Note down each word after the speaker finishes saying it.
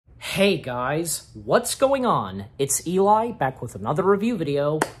Hey guys, what's going on? It's Eli, back with another review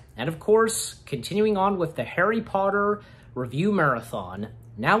video, and of course, continuing on with the Harry Potter review marathon.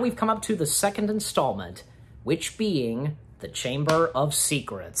 Now we've come up to the second installment, which being the Chamber of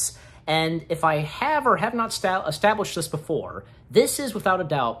Secrets. And if I have or have not established this before, this is without a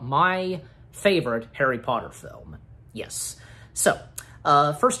doubt my favorite Harry Potter film. Yes. So,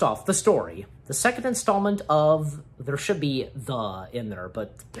 first off, the story. The second installment of, there should be the in there,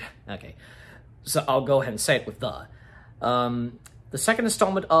 but, okay. So I'll go ahead and say it with the. The second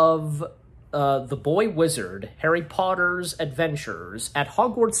installment of The Boy Wizard, Harry Potter's Adventures at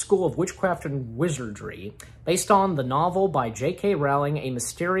Hogwarts School of Witchcraft and Wizardry, based on the novel by J.K. Rowling. A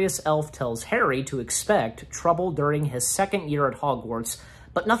mysterious elf tells Harry to expect trouble during his second year at Hogwarts,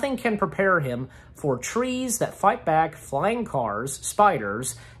 but nothing can prepare him for trees that fight back, flying cars,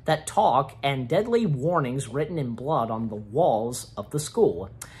 spiders that talk, and deadly warnings written in blood on the walls of the school.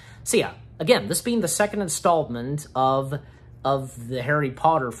 So yeah, again, this being the second installment of the Harry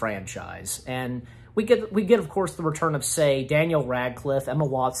Potter franchise, and we get of course the return of, say, Daniel Radcliffe, Emma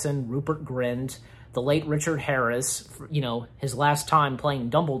Watson, Rupert Grint, the late Richard Harris, you know, his last time playing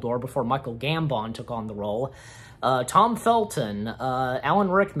Dumbledore before Michael Gambon took on the role, Tom Felton,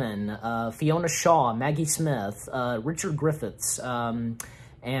 Alan Rickman, Fiona Shaw, Maggie Smith, Richard Griffiths,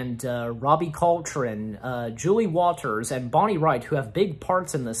 and Robbie Coltrane, Julie Walters, and Bonnie Wright, who have big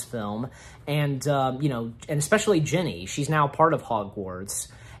parts in this film, and, you know, and especially Ginny. She's now part of Hogwarts.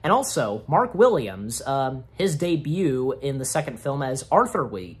 And also, Mark Williams, his debut in the second film as Arthur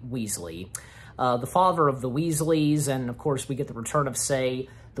Weasley, the father of the Weasleys, and of course we get the return of, say,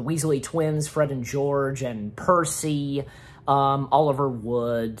 the Weasley twins, Fred and George, and Percy, Oliver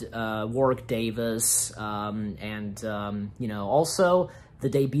Wood, Warwick Davis, and, you know, also the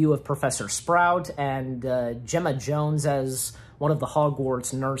debut of Professor Sprout and Gemma Jones as one of the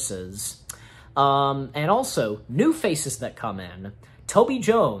Hogwarts nurses. And also, new faces that come in. Toby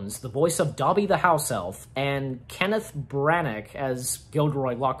Jones, the voice of Dobby the House Elf, and Kenneth Branagh as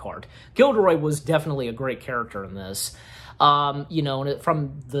Gilderoy Lockhart. Gilderoy was definitely a great character in this. You know,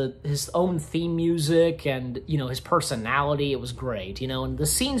 from his own theme music and, you know, his personality, it was great, you know, and the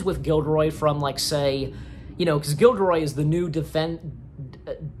scenes with Gilderoy from, like, say, you know, because Gilderoy is the new defend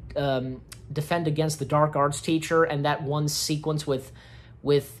against the dark arts teacher, and that one sequence with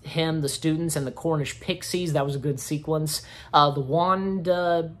him, the students, and the Cornish pixies, that was a good sequence. The wand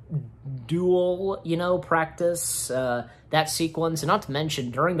duel, you know, practice, that sequence, and not to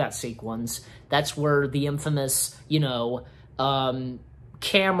mention, during that sequence, that's where the infamous, you know,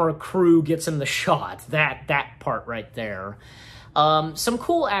 camera crew gets in the shot, that part right there. Some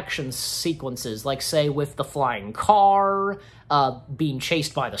cool action sequences, like, say, with the flying car, being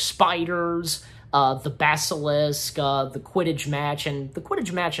chased by the spiders, the basilisk, the Quidditch match, and the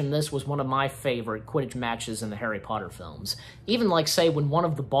Quidditch match in this was one of my favorite Quidditch matches in the Harry Potter films. Even, like, say, when one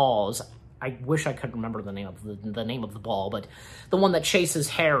of the balls, I wish I could remember the name of the ball, but the one that chases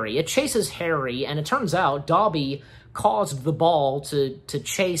Harry, it chases Harry, and it turns out Dobby caused the ball to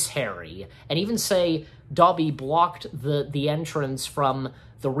chase Harry, and even, say, Dobby blocked the entrance from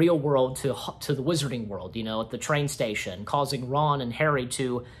the real world to the wizarding world, you know, at the train station, causing Ron and Harry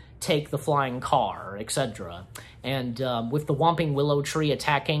to take the flying car, etc. And with the Whomping Willow Tree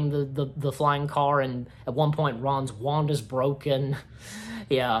attacking the flying car, and at one point Ron's wand is broken.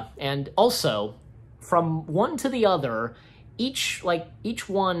 Yeah, and also, from one to the other, each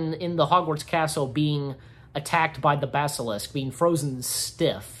one in the Hogwarts castle being attacked by the basilisk, being frozen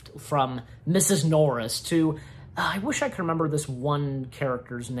stiff, from Mrs. Norris to, I wish I could remember this one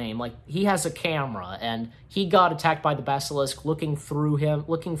character's name. Like, he has a camera, and he got attacked by the basilisk looking through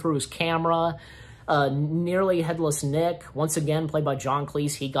his camera. Nearly Headless Nick, once again played by John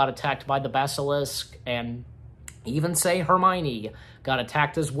Cleese, he got attacked by the basilisk, and even, say, Hermione got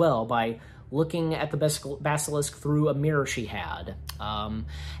attacked as well by looking at the basilisk through a mirror she had.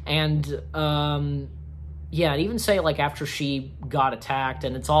 Yeah, and even, say, like, after she got attacked,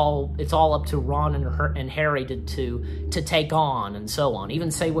 and it's all up to Ron and Harry to take on, and so on.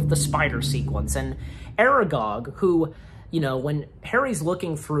 Even, say, with the spider sequence. And Aragog, who, you know, when Harry's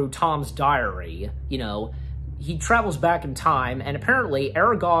looking through Tom's diary, you know, he travels back in time, and apparently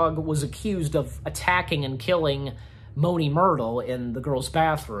Aragog was accused of attacking and killing Moaning Myrtle in the girls'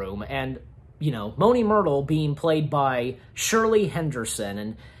 bathroom, and, you know, Moaning Myrtle being played by Shirley Henderson,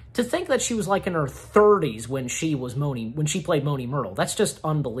 and to think that she was, like, in her 30s when she played Moaning Myrtle, that's just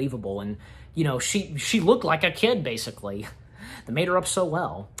unbelievable. And, you know, she looked like a kid, basically. They made her up so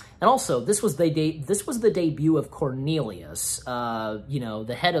well. And also, this was the debut of Cornelius, you know,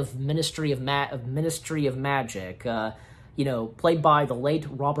 the head of Ministry of Magic, you know, played by the late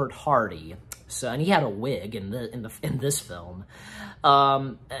Robert Hardy. So, and he had a wig in this film.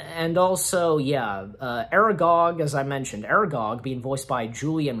 And also, yeah, Aragog, as I mentioned, Aragog being voiced by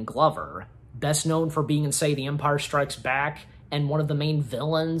Julian Glover, best known for being in, say, The Empire Strikes Back, and one of the main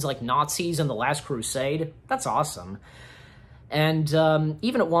villains, like Nazis in The Last Crusade. That's awesome. And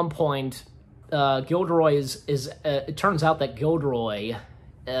even at one point, Gilderoy it turns out that Gilderoy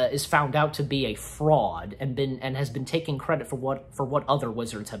is found out to be a fraud and has been taking credit for what other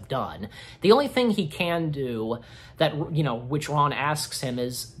wizards have done. The only thing he can do that, you know, which Ron asks him,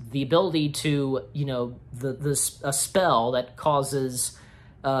 is the ability to, you know, a spell that causes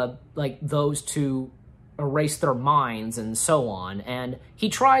like those to erase their minds and so on. And he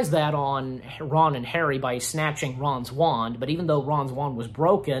tries that on Ron and Harry by snatching Ron's wand, but even though Ron's wand was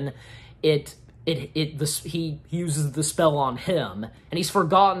broken, he uses the spell on him, and he's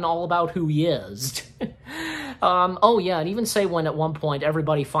forgotten all about who he is. Oh yeah, and even say when at one point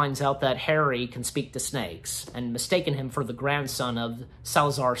everybody finds out that Harry can speak to snakes, and mistaken him for the grandson of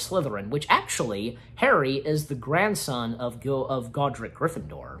Salazar Slytherin, which actually, Harry is the grandson of Godric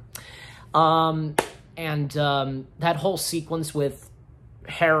Gryffindor. That whole sequence with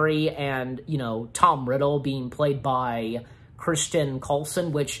Harry and, you know, Tom Riddle being played by Christian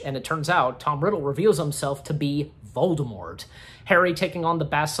Coulson, and it turns out Tom Riddle reveals himself to be Voldemort. Harry taking on the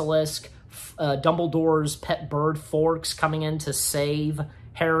Basilisk, Dumbledore's pet bird Forks coming in to save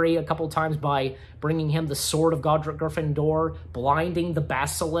Harry a couple times by bringing him the sword of Godric Gryffindor, blinding the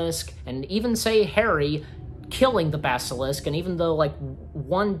Basilisk, and even say Harry killing the Basilisk, and even though, like,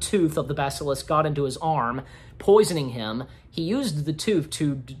 one tooth of the Basilisk got into his arm, poisoning him, he used the tooth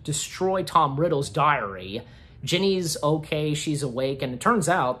to destroy Tom Riddle's diary. Ginny's okay, she's awake, and it turns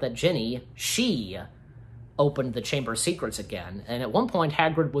out that Ginny, she opened the Chamber of Secrets again, and at one point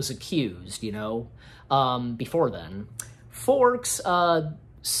Hagrid was accused, you know, before then. Forks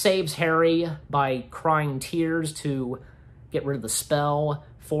saves Harry by crying tears to get rid of the spell.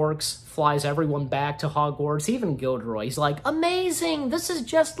 Forks flies everyone back to Hogwarts, even Gilderoy. He's like, amazing, this is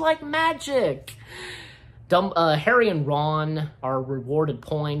just like magic. Harry and Ron are rewarded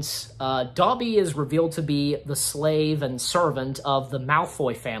points. Dobby is revealed to be the slave and servant of the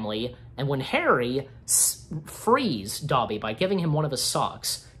Malfoy family, and when Harry frees Dobby by giving him one of his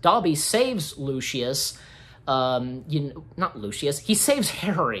socks, Dobby saves Lucius. Not Lucius. He saves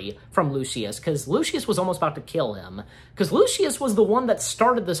Harry from Lucius, because Lucius was almost about to kill him. Because Lucius was the one that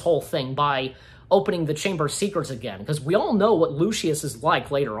started this whole thing by opening the Chamber of Secrets again, because we all know what Lucius is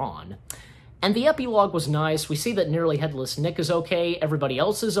like later on. And the epilogue was nice. We see that Nearly Headless Nick is okay, everybody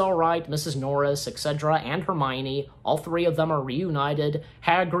else is alright, Mrs. Norris, etc., and Hermione. All three of them are reunited.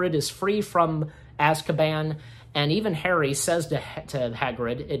 Hagrid is free from Azkaban, and even Harry says to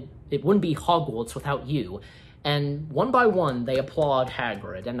Hagrid, it wouldn't be Hogwarts without you. And one by one, they applaud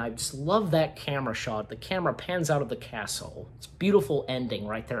Hagrid, and I just love that camera shot. The camera pans out of the castle. It's a beautiful ending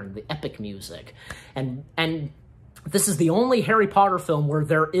right there, and the epic music. And this is the only Harry Potter film where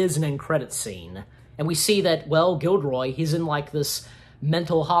there is an end credits scene. And we see that, well, Gilderoy, he's in like this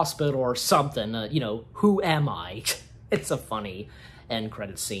mental hospital or something. You know, who am I? It's a funny end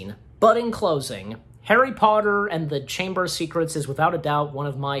credits scene. But in closing, Harry Potter and the Chamber of Secrets is without a doubt one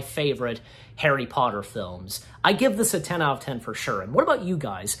of my favorite Harry Potter films. I give this a 10 out of 10 for sure. And what about you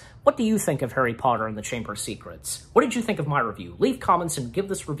guys? What do you think of Harry Potter and the Chamber of Secrets? What did you think of my review? Leave comments and give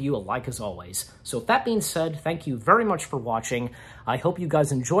this review a like as always. So with that being said, thank you very much for watching. I hope you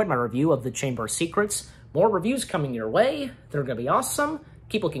guys enjoyed my review of the Chamber of Secrets. More reviews coming your way. They're going to be awesome.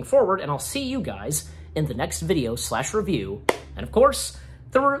 Keep looking forward, and I'll see you guys in the next video/review. And of course,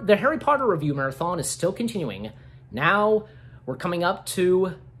 the Harry Potter review marathon is still continuing. Now, we're coming up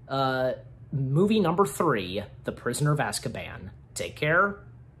to movie number 3, The Prisoner of Azkaban. Take care,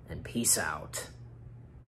 and peace out.